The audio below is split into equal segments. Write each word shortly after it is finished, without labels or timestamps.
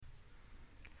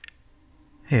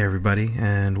Hey everybody,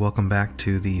 and welcome back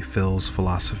to the Phil's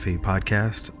Philosophy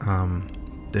Podcast.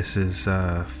 This is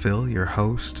Phil, your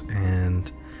host, and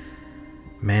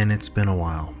man, it's been a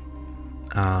while.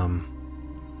 To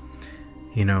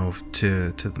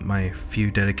my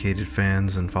few dedicated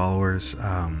fans and followers,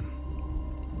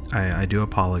 I do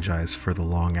apologize for the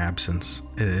long absence.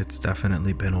 It's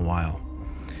definitely been a while,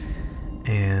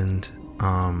 and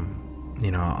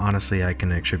honestly, I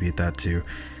can attribute that to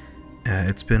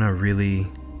it's been a really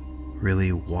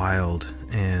wild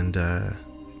and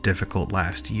difficult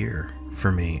last year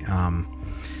for me. To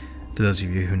those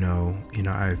of you who know,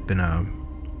 I've been a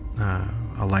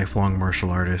lifelong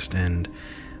martial artist, and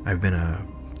I've been a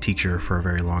teacher for a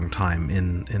very long time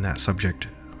in that subject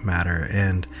matter.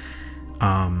 And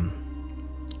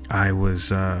I was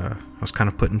kind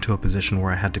of put into a position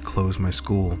where I had to close my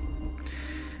school,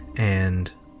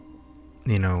 and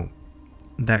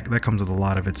that comes with a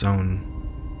lot of its own.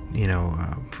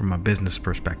 From a business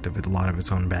perspective, a lot of its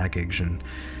own baggage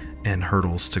and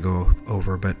hurdles to go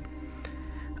over. But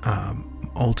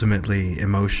ultimately,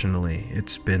 emotionally,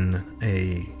 it's been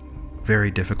a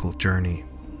very difficult journey.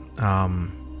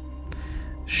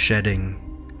 Shedding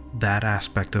that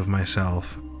aspect of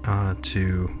myself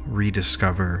to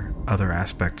rediscover other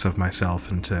aspects of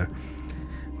myself and to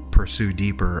pursue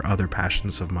deeper other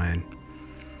passions of mine.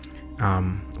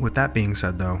 With that being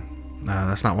said, though,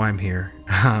 that's not why I'm here.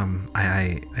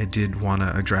 I did want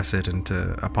to address it and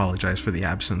to apologize for the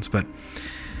absence, but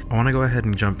I want to go ahead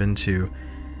and jump into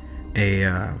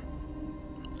a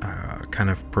kind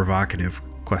of provocative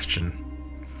question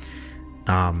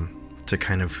to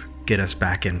kind of get us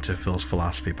back into Phil's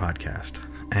Philosophy Podcast.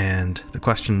 And the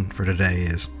question for today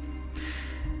is,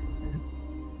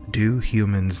 do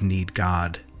humans need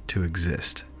God to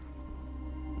exist?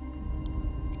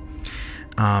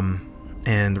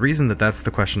 And the reason that that's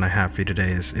the question I have for you today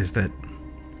is that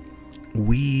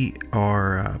we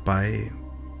are, by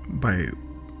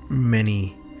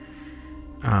many,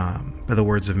 by the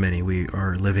words of many, we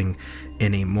are living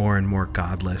in a more and more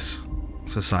godless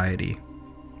society.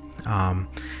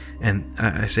 And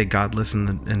I say godless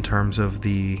in terms of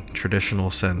the traditional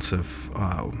sense of,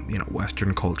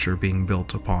 Western culture being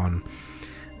built upon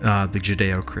the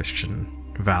Judeo-Christian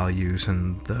values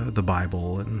and the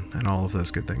Bible and all of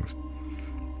those good things.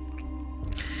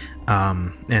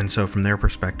 And so from their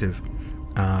perspective,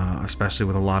 especially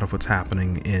with a lot of what's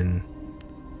happening in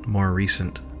more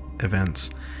recent events,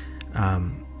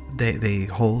 they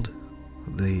hold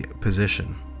the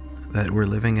position that we're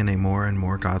living in a more and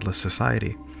more godless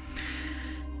society.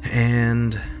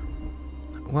 And,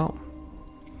 well,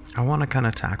 I want to kind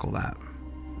of tackle that.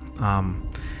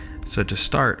 So to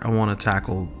start, I want to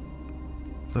tackle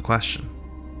the question,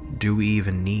 do we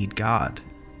even need God?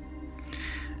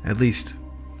 At least,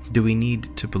 do we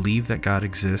need to believe that God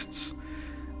exists?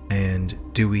 And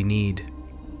do we need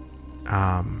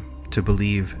to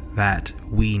believe that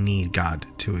we need God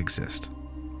to exist?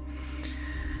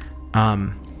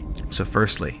 So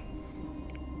firstly,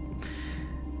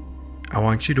 I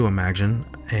want you to imagine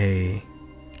a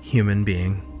human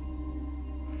being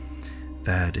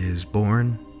that is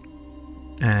born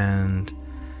and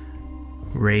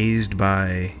raised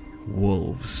by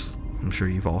wolves. I'm sure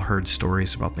you've all heard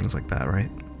stories about things like that,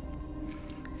 right?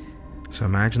 So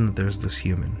imagine that there's this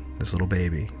human, this little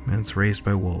baby, and it's raised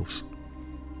by wolves.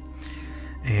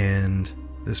 And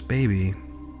this baby,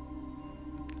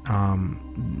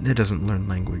 it doesn't learn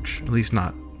language, at least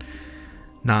not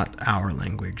our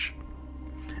language.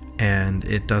 And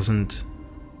it doesn't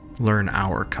learn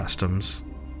our customs.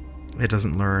 It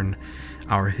doesn't learn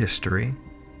our history.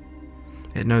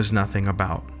 It knows nothing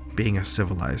about being a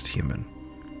civilized human.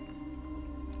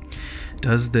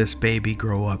 Does this baby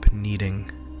grow up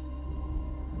needing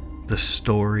the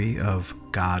story of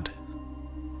God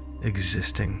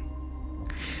existing?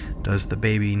 Does the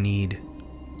baby need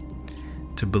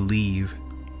to believe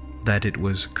that it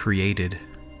was created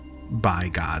by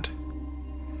God?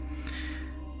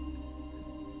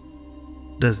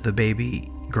 Does the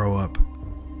baby grow up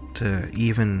to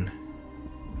even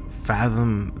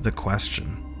fathom the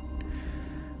question,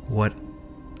 what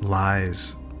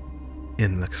lies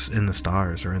in the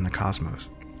stars or in the cosmos?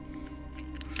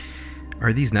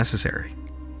 Are these necessary?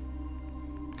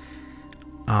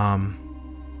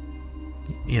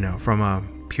 From a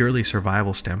purely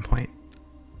survival standpoint,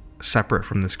 separate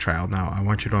from this child, now I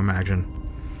want you to imagine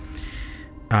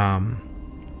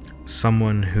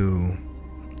someone who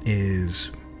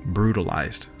is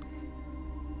brutalized,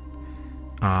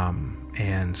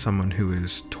 and someone who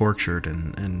is tortured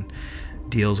and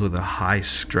deals with a high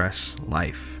stress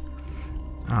life,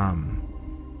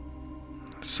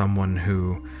 someone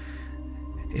who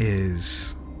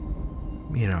is,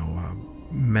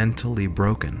 mentally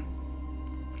broken,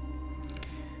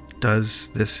 does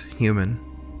this human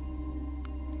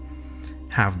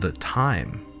have the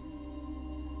time,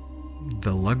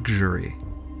 the luxury,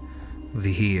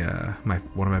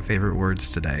 one of my favorite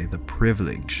words today, the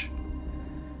privilege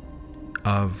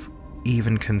of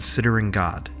even considering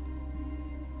God?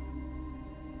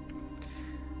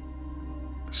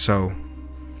 So,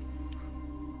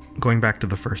 going back to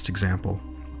the first example,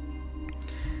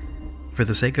 for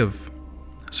the sake of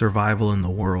survival in the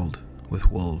world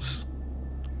with wolves,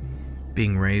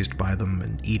 being raised by them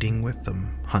and eating with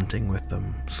them, hunting with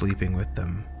them, sleeping with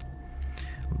them,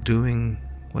 doing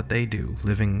what they do,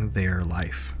 living their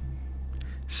life,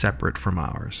 separate from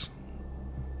ours,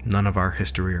 none of our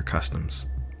history or customs.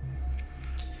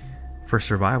 For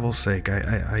survival's sake,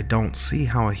 I don't see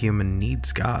how a human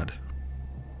needs God.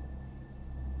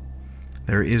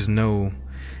 There is no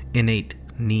innate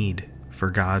need for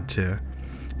God to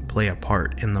play a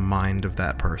part in the mind of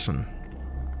that person.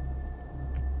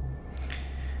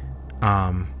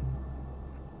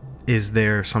 Is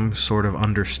there some sort of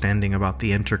understanding about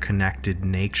the interconnected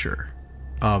nature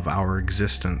of our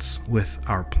existence with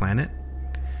our planet?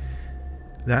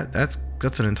 That's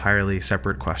an entirely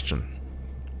separate question.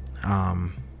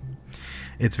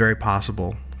 It's very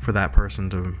possible for that person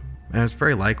to, and it's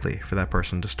very likely for that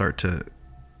person to start to,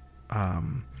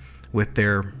 with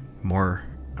their more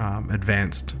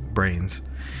advanced brains,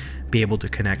 be able to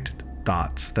connect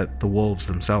dots that the wolves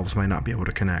themselves might not be able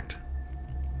to connect.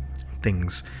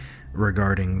 Things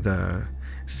regarding the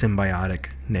symbiotic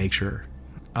nature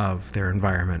of their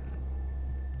environment.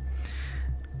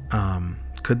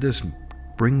 Could this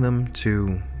bring them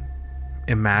to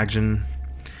imagine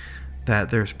that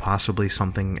there's possibly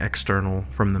something external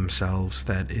from themselves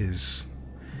that is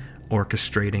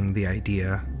orchestrating the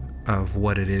idea of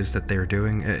what it is that they're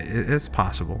doing? It's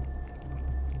possible.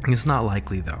 It's not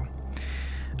likely, though.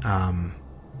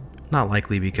 Not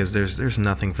likely because there's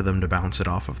nothing for them to bounce it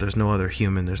off of. There's no other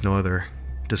human, there's no other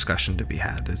discussion to be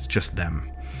had. It's just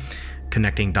them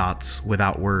connecting dots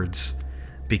without words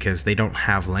because they don't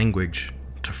have language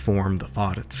to form the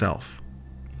thought itself.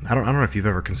 I don't know if you've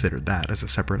ever considered that as a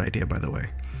separate idea, by the way.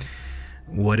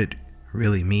 What it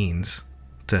really means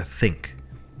to think.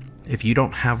 If you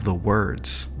don't have the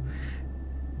words,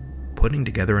 putting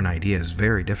together an idea is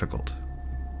very difficult.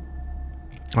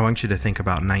 I want you to think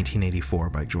about 1984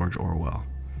 by George Orwell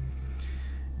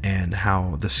and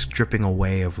how the stripping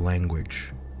away of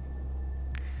language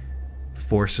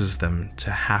forces them to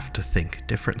have to think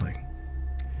differently.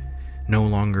 No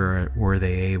longer were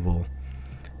they able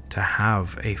to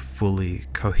have a fully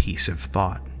cohesive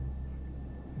thought.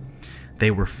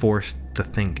 They were forced to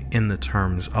think in the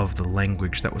terms of the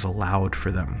language that was allowed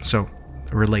for them. So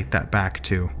relate that back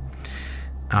to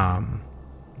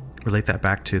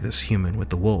this human with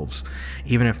the wolves.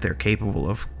 Even if they're capable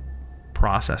of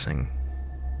processing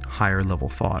higher level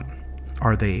thought,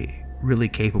 are they really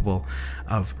capable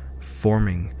of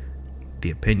forming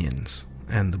the opinions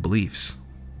and the beliefs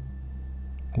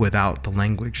without the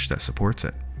language that supports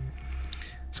it?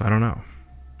 So I don't know.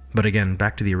 But again,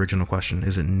 back to the original question,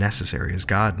 is it necessary? Is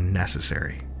God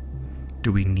necessary?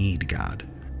 Do we need God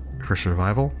for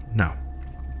survival? No.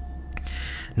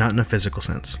 Not in a physical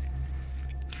sense.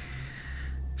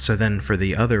 So then for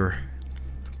the other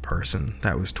person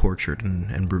that was tortured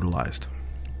and brutalized,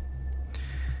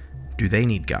 do they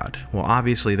need God? Well,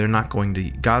 obviously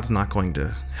God's not going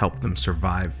to help them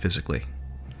survive physically.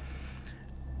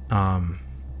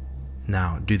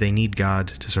 Now, do they need God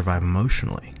to survive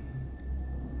emotionally?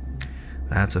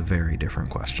 That's a very different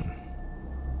question.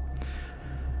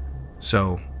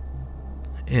 So,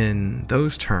 in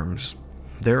those terms,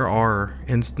 there are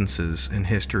instances in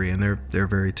history, and they're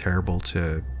very terrible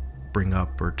to bring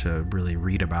up or to really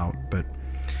read about, but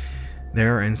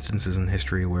there are instances in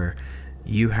history where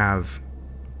you have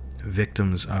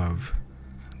victims of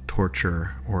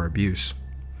torture or abuse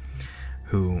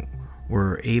who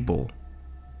were able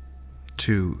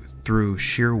to, through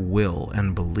sheer will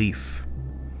and belief,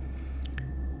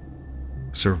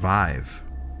 survive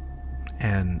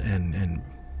and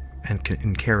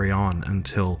carry on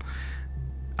until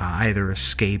either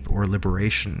escape or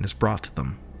liberation is brought to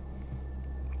them.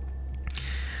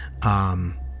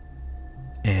 And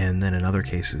then in other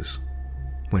cases,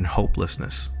 when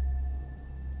hopelessness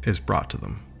is brought to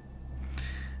them,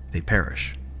 they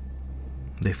perish.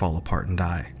 They fall apart and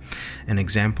die. An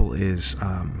example is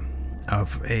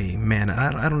of a man.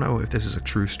 I don't know if this is a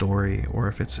true story or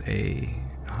if it's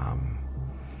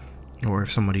or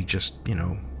if somebody just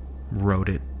wrote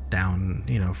it down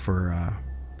for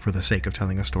for the sake of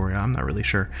telling a story. I'm not really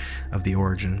sure of the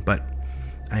origin, but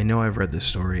I know I've read this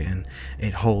story, and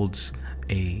it holds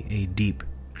a deep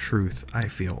truth, I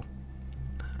feel.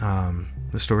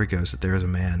 The story goes that there is a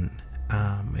man,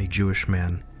 a Jewish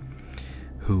man,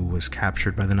 who was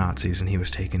captured by the Nazis, and he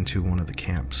was taken to one of the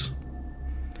camps.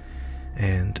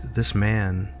 And this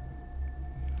man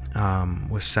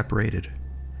was separated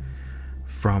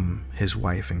from his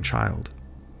wife and child,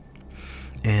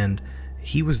 and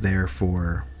he was there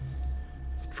for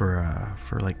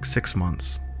like 6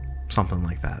 months, something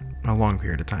like that, a long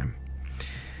period of time.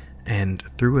 And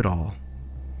through it all,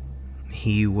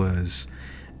 he was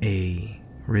a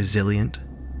resilient,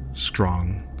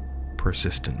 strong,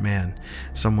 persistent man,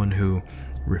 someone who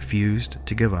refused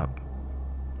to give up,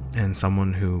 and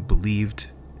someone who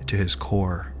believed to his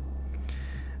core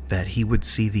that he would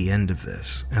see the end of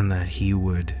this, and that he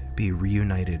would be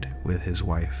reunited with his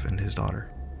wife and his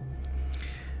daughter.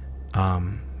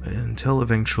 Until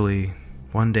eventually,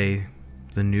 one day,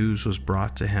 the news was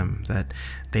brought to him that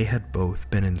they had both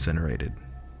been incinerated.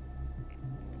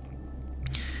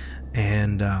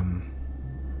 And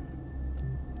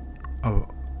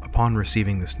upon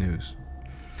receiving this news,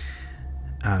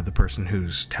 the person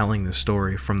who's telling the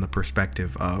story from the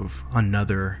perspective of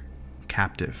another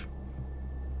captive,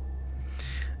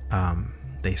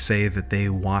 they say that they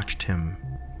watched him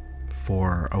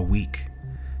for a week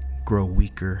grow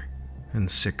weaker and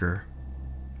sicker,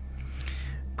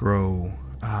 grow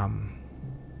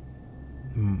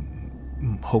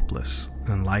hopeless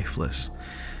and lifeless,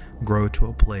 grow to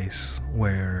a place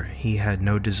where he had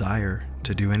no desire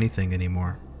to do anything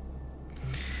anymore.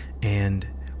 And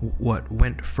what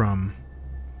went from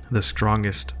the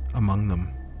strongest among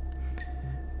them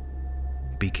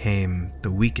became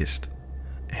the weakest,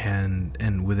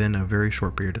 and within a very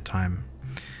short period of time,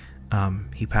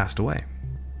 he passed away.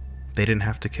 They didn't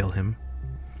have to kill him.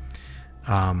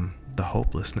 The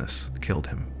hopelessness killed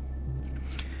him.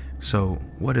 So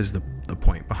what is the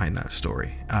point behind that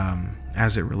story,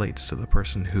 as it relates to the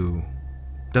person who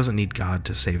doesn't need God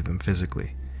to save them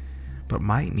physically, but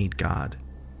might need God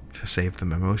to save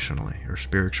them emotionally or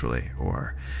spiritually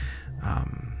or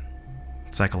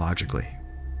psychologically?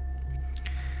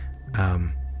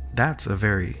 That's a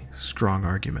very strong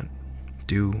argument.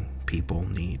 Do people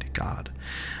need God?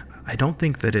 I don't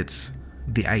think that it's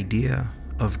the idea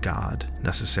of God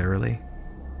necessarily.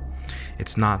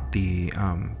 It's not the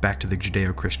back to the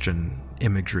Judeo-Christian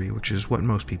imagery, which is what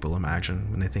most people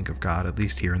imagine when they think of God, at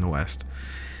least here in the West.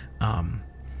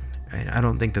 I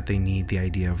don't think that they need the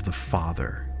idea of the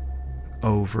Father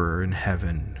over in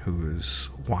heaven who is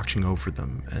watching over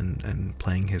them and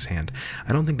playing his hand.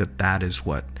 I don't think that that is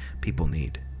what people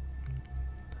need.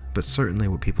 But certainly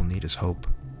what people need is hope.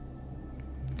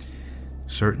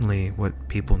 Certainly what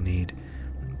people need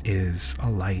is a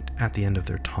light at the end of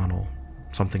their tunnel,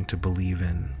 something to believe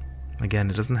in. Again,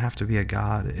 it doesn't have to be a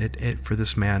God. It for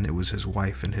this man, it was his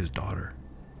wife and his daughter.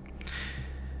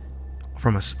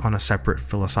 On a separate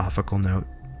philosophical note,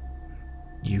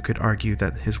 you could argue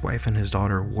that his wife and his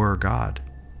daughter were God.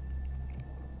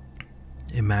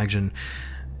 Imagine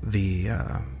the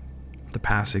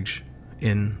passage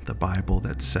in the Bible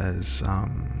that says,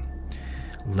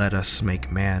 "Let us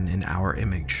make man in our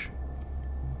image."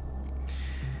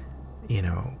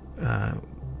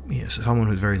 Someone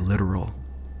who's very literal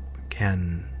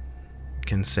can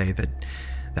say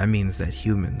that means that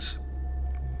humans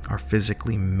are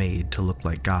physically made to look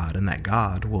like God, and that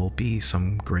God will be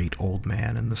some great old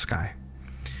man in the sky.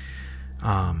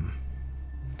 And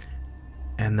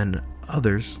then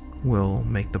others will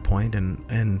make the point,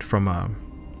 and from a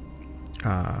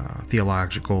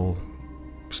theological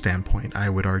standpoint, I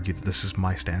would argue that this is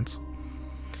my stance,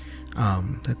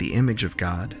 that the image of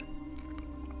God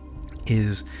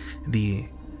is the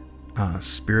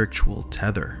spiritual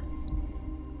tether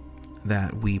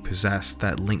that we possess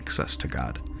that links us to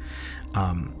God.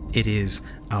 It is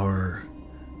our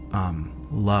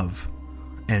love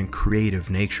and creative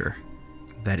nature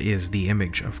that is the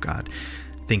image of God.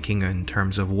 Thinking in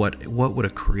terms of what would a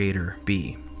creator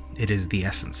be? It is the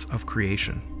essence of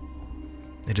creation.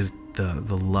 It is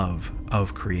the love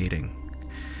of creating.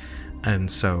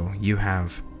 And so you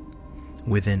have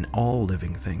within all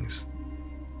living things,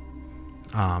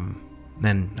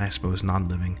 and I suppose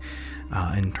non-living,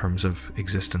 in terms of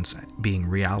existence being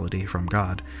reality from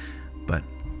God, but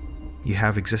you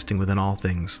have existing within all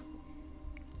things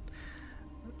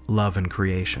love and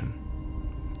creation.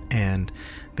 And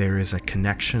there is a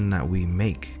connection that we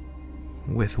make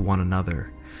with one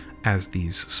another as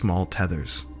these small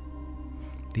tethers,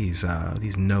 these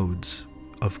nodes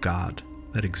of God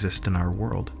that exist in our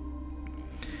world.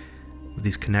 with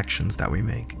these connections that we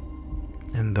make.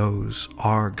 And those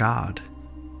are God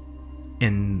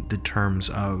in the terms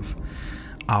of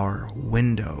our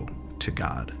window to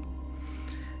God.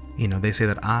 You know, they say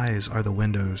that eyes are the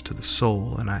windows to the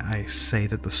soul, and I say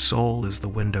that the soul is the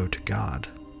window to God.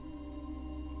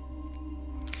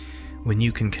 When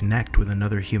you can connect with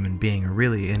another human being, or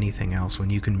really anything else, when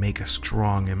you can make a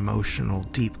strong, emotional,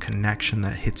 deep connection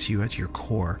that hits you at your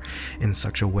core in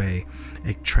such a way,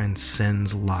 it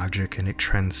transcends logic and it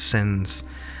transcends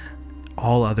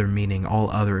all other meaning, all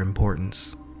other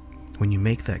importance. When you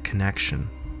make that connection,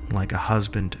 like a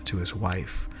husband to his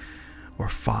wife, or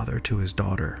father to his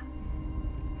daughter,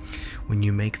 when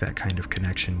you make that kind of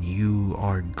connection, you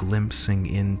are glimpsing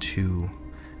into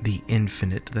the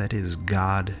infinite that is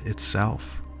God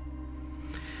itself.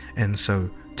 And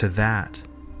so to that,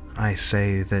 I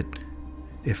say that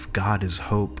if God is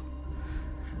hope,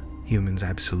 humans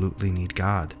absolutely need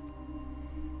God.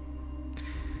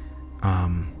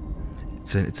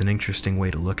 It's an interesting way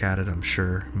to look at it, I'm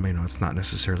sure. You know, it's not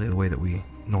necessarily the way that we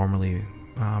normally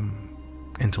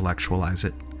intellectualize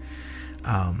it.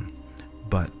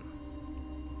 But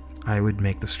I would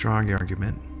make the strong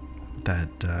argument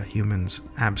that humans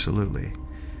absolutely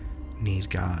need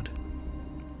God.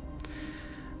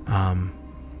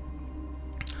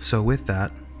 So with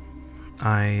that,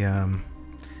 I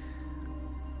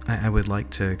would like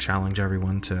to challenge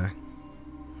everyone to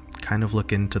kind of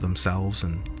look into themselves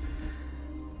and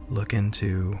look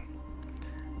into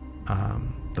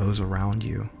those around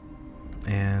you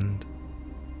and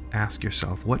ask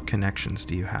yourself, what connections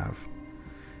do you have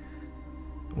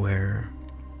where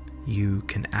you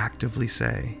can actively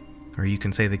say, or you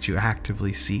can say that you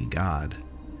actively see God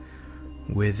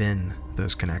within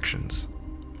those connections?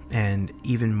 And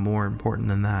even more important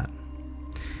than that,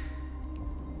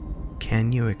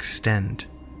 can you extend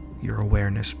your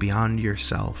awareness beyond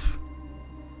yourself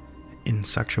in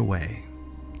such a way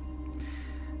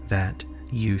that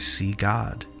you see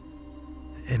God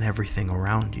in everything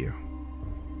around you?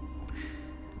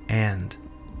 And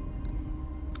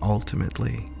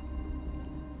ultimately,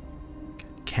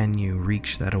 can you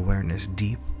reach that awareness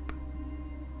deep,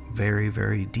 very,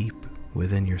 very deep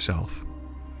within yourself?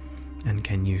 And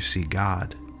can you see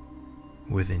God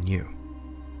within you?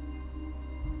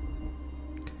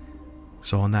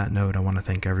 So on that note, I want to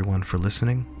thank everyone for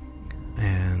listening,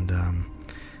 and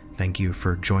thank you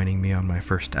for joining me on my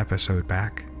first episode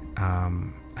back.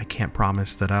 I can't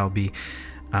promise that I'll be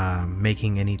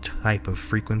making any type of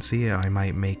frequency. I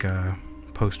might make a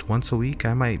post once a week.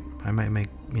 I might make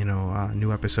a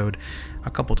new episode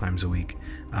a couple times a week.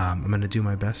 I'm going to do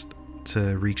my best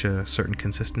to reach a certain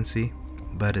consistency,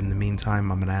 but in the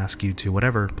meantime, I'm going to ask you to,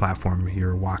 whatever platform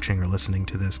you're watching or listening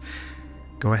to this,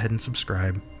 go ahead and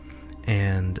subscribe,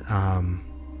 and I'll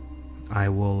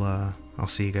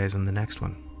see you guys in the next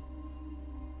one.